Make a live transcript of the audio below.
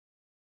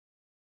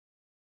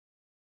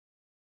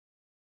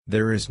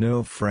There is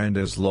no friend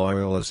as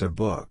loyal as a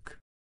book.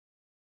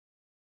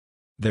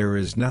 There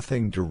is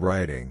nothing to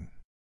writing.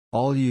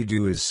 All you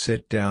do is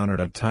sit down at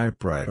a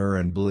typewriter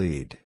and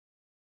bleed.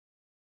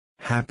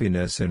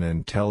 Happiness in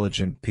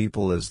intelligent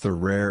people is the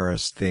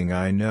rarest thing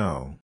I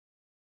know.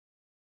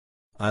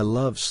 I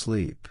love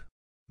sleep.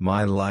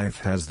 My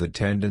life has the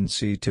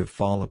tendency to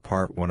fall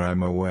apart when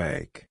I'm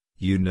awake,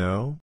 you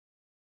know?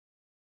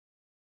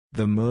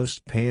 The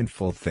most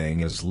painful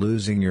thing is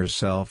losing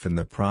yourself in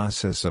the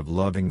process of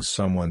loving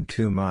someone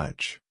too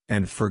much,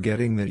 and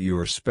forgetting that you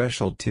are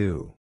special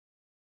too.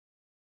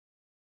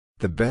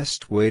 The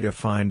best way to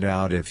find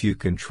out if you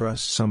can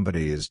trust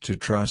somebody is to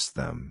trust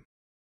them.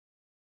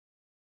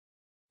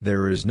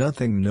 There is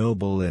nothing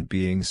noble in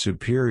being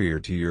superior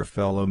to your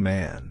fellow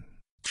man.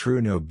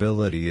 True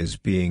nobility is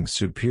being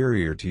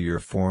superior to your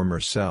former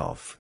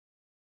self.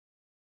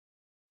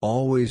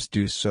 Always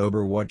do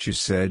sober what you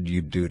said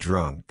you'd do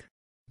drunk.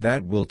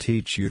 That will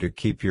teach you to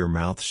keep your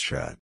mouth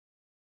shut.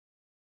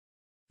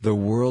 The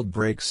world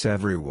breaks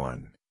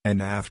everyone,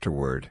 and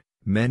afterward,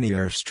 many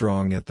are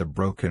strong at the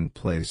broken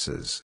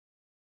places.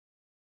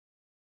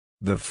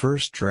 The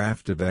first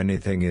draft of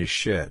anything is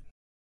shit.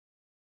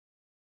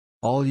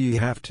 All you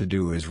have to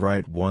do is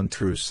write one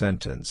true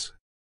sentence.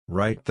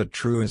 Write the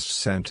truest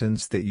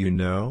sentence that you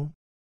know.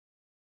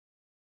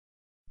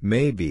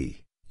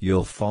 Maybe,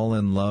 you'll fall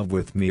in love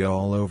with me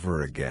all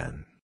over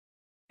again.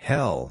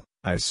 Hell,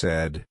 I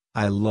said,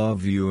 I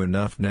love you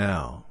enough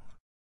now.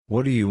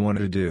 What do you want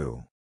to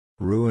do?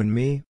 Ruin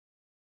me?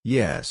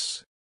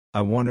 Yes.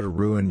 I want to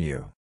ruin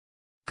you.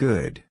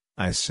 Good,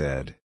 I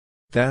said.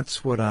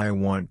 That's what I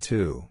want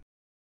too.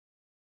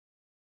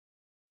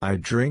 I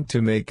drink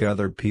to make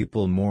other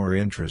people more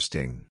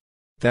interesting.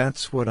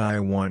 That's what I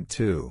want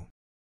too.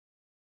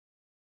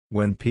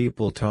 When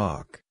people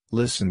talk,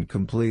 listen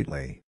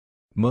completely.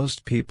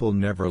 Most people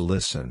never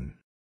listen.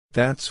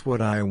 That's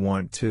what I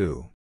want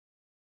too.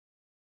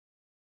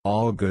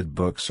 All good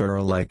books are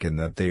alike in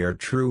that they are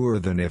truer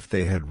than if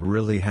they had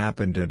really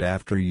happened, and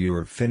after you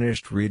are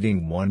finished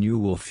reading one you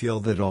will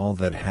feel that all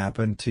that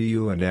happened to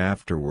you and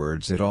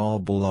afterwards it all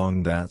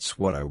belonged. That's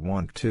what I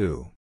want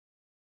too.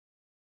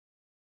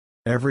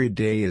 Every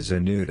day is a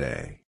new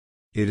day.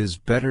 It is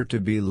better to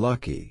be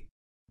lucky.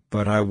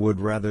 But I would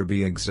rather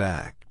be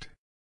exact.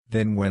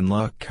 Then when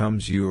luck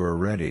comes you are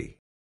ready.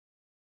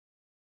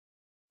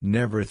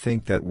 Never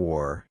think that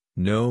war,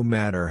 no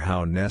matter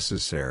how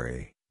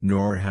necessary,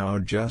 nor how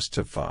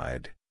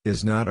justified,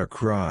 is not a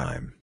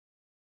crime.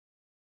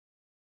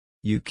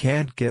 You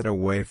can't get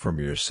away from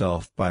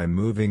yourself by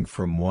moving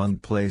from one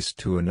place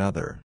to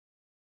another.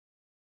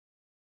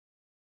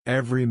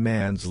 Every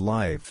man's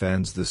life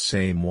ends the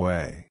same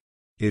way.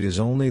 It is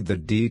only the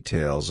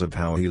details of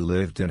how he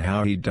lived and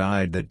how he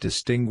died that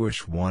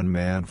distinguish one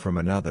man from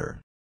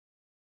another.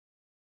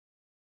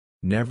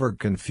 Never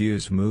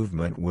confuse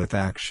movement with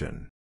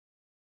action.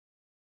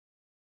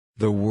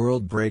 The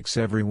world breaks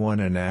everyone,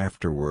 and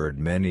afterward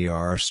many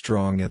are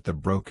strong at the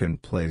broken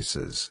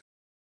places.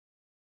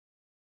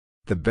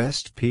 The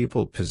best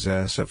people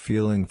possess a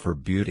feeling for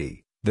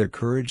beauty, the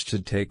courage to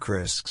take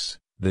risks,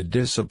 the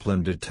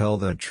discipline to tell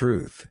the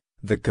truth,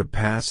 the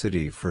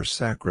capacity for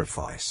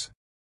sacrifice.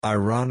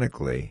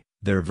 Ironically,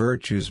 their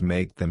virtues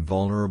make them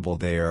vulnerable.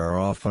 They are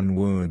often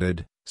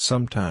wounded,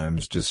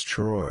 sometimes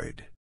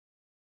destroyed.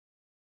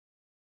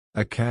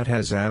 A cat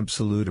has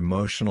absolute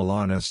emotional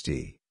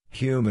honesty.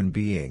 Human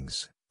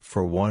beings,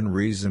 for one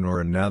reason or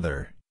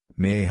another,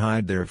 may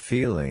hide their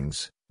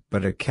feelings,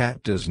 but a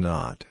cat does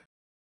not.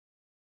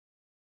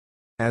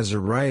 As a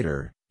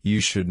writer, you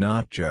should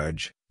not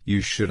judge,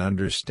 you should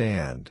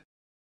understand.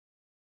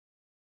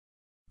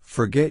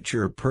 Forget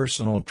your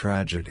personal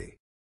tragedy.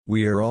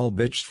 We are all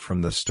bitched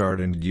from the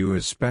start, and you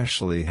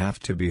especially have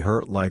to be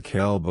hurt like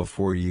hell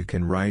before you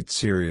can write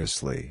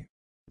seriously.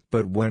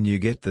 But when you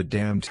get the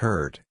damned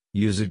hurt,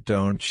 use it,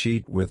 don't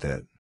cheat with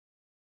it.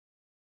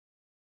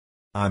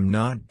 I'm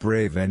not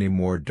brave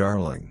anymore,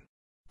 darling.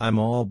 I'm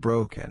all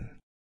broken.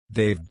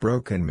 They've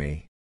broken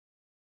me.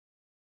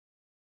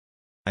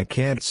 I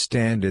can't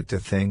stand it to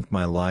think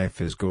my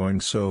life is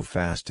going so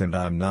fast and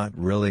I'm not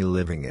really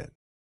living it.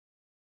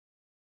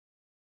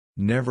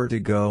 Never to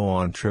go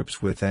on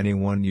trips with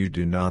anyone you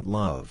do not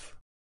love.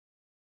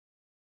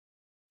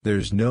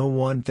 There's no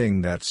one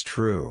thing that's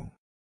true.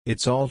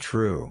 It's all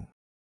true.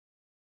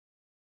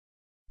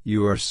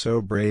 You are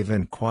so brave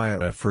and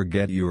quiet, I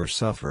forget you are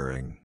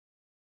suffering.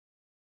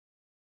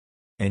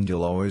 And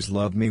you'll always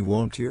love me,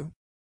 won't you?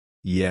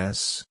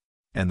 Yes.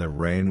 And the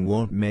rain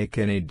won't make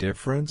any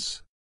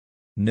difference?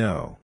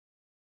 No.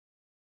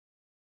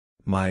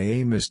 My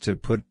aim is to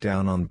put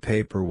down on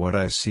paper what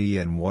I see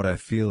and what I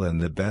feel in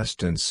the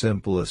best and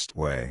simplest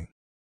way.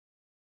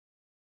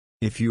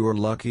 If you are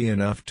lucky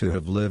enough to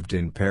have lived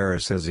in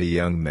Paris as a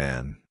young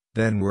man,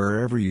 then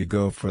wherever you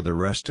go for the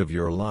rest of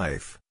your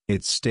life,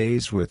 it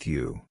stays with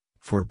you,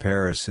 for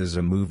Paris is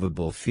a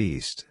movable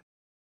feast.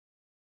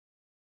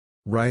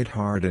 Write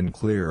hard and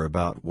clear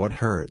about what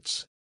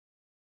hurts.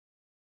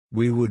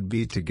 We would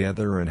be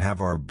together and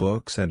have our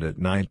books and at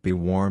night be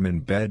warm in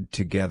bed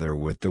together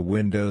with the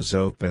windows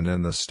open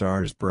and the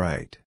stars bright.